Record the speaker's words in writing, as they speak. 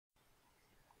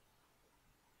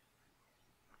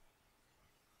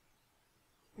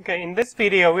Okay, in this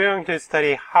video we're going to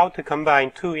study how to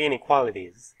combine two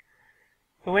inequalities.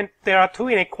 So when there are two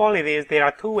inequalities, there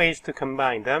are two ways to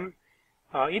combine them.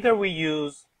 Either we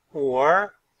use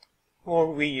or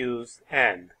we use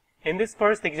and. In this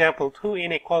first example, two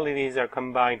inequalities are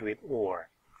combined with or.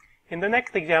 In the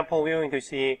next example, we're going to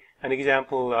see an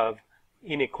example of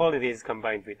inequalities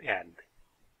combined with and.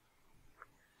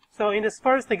 So in this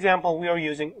first example, we are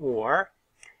using or.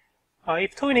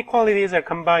 If two inequalities are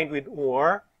combined with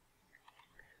or,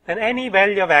 then any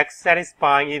value of x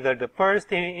satisfying either the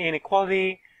first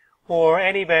inequality or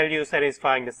any value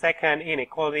satisfying the second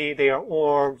inequality, they are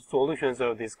all solutions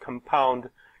of these compound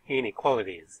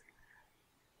inequalities.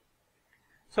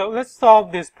 So let's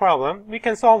solve this problem. We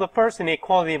can solve the first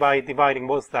inequality by dividing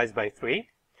both sides by 3,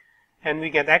 and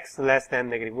we get x less than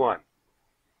 -1.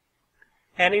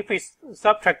 And if we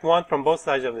subtract 1 from both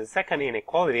sides of the second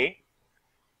inequality,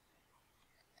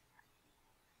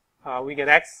 we get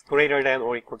x greater than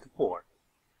or equal to 4.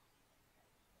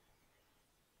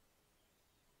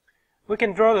 We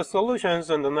can draw the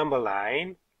solutions on the number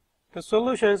line. The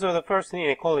solutions of the first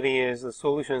inequality is the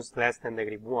solutions less than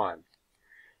 -1.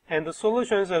 And the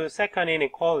solutions of the second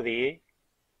inequality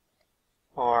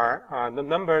are the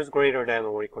numbers greater than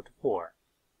or equal to 4.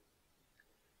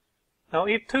 Now,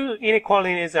 if two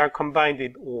inequalities are combined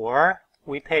with or,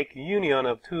 we take union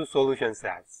of two solution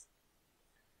sets.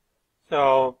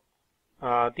 So,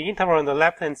 the interval on the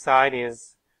left-hand side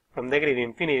is from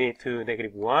 -infinity to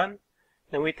 -1.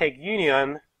 Then we take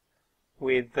union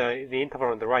with the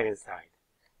interval on the right-hand side,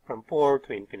 from 4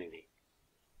 to infinity.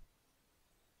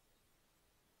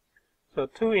 So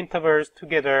two intervals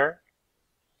together,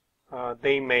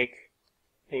 they make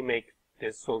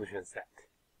this solution set.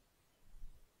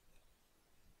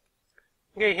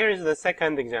 Okay, here is the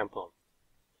second example.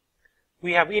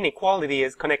 We have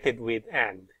inequalities connected with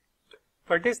and.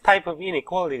 For this type of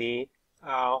inequality,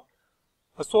 a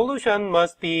solution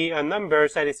must be a number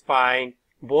satisfying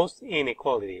both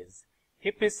inequalities.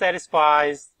 If it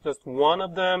satisfies just one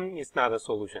of them, it's not a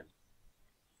solution.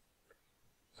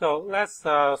 So let's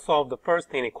solve the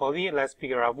first inequality. Let's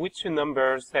figure out which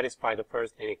numbers satisfy the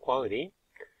first inequality.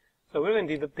 So we're going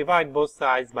to divide both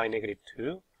sides by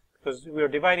 -2. Because we're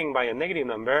dividing by a negative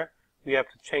number, we have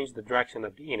to change the direction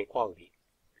of the inequality.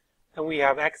 And we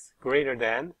have x greater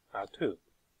than 2.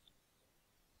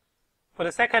 For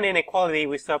the second inequality,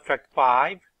 we subtract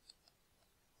 5,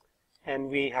 and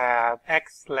we have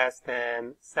x less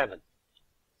than 7.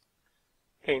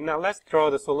 Okay, now let's draw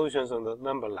the solutions on the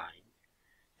number line.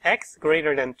 X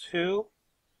greater than 2,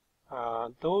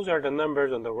 those are the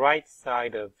numbers on the right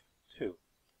side of 2.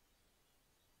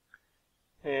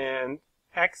 And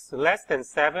x less than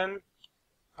 7,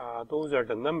 those are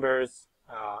the numbers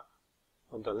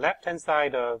on the left-hand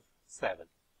side of 7.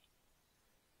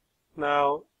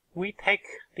 Now, we take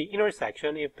the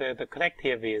intersection. If the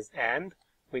connective is and,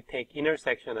 we take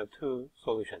intersection of two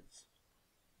solutions.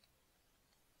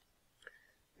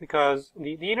 Because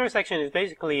the intersection is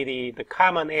basically the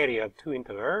common area of two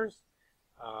intervals.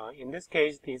 In this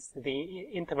case, the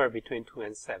interval between 2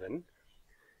 and 7.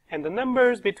 And the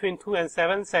numbers between 2 and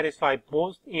 7 satisfy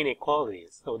both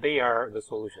inequalities, so they are the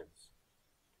solutions.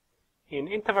 In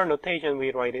interval notation,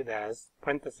 we write it as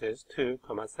parentheses 2,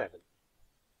 7.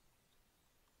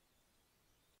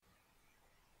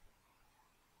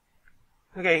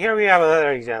 Okay, here we have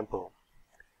another example.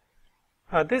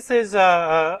 This is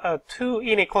two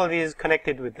inequalities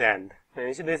connected with and.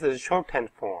 And this is shorthand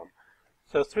form.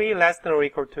 So 3 less than or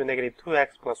equal to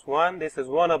 -2x plus 1. This is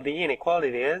one of the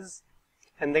inequalities.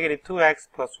 And -2x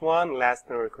plus 1 less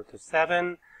than or equal to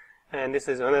 7. And this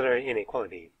is another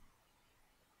inequality.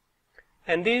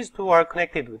 And these two are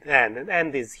connected with and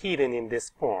and is hidden in this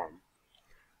form.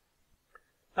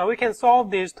 Now we can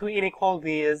solve these two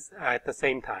inequalities at the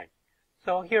same time.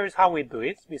 So here's how we do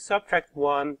it. We subtract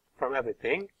 1 from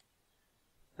everything.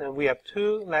 Then we have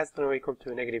 2 less than or equal to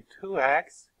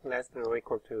 -2x less than or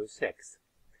equal to 6.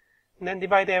 And then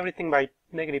divide everything by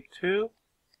 -2.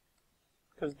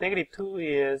 Because -2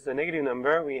 is a negative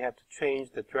number, we have to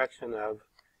change the direction of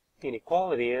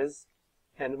inequalities.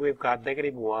 And we've got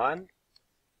 -1,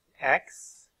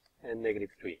 x, and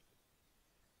 -3.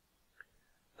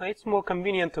 Now it's more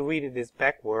convenient to read this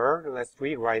backward. Let's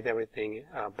rewrite everything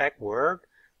backward.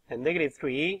 And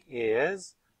 -3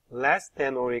 is less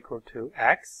than or equal to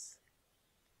x,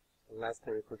 less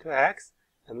than or equal to x,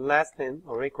 and less than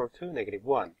or equal to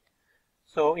 -1.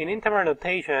 So in interval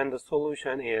notation, the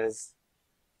solution is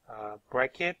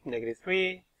bracket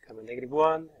 -3,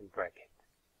 -1, and bracket.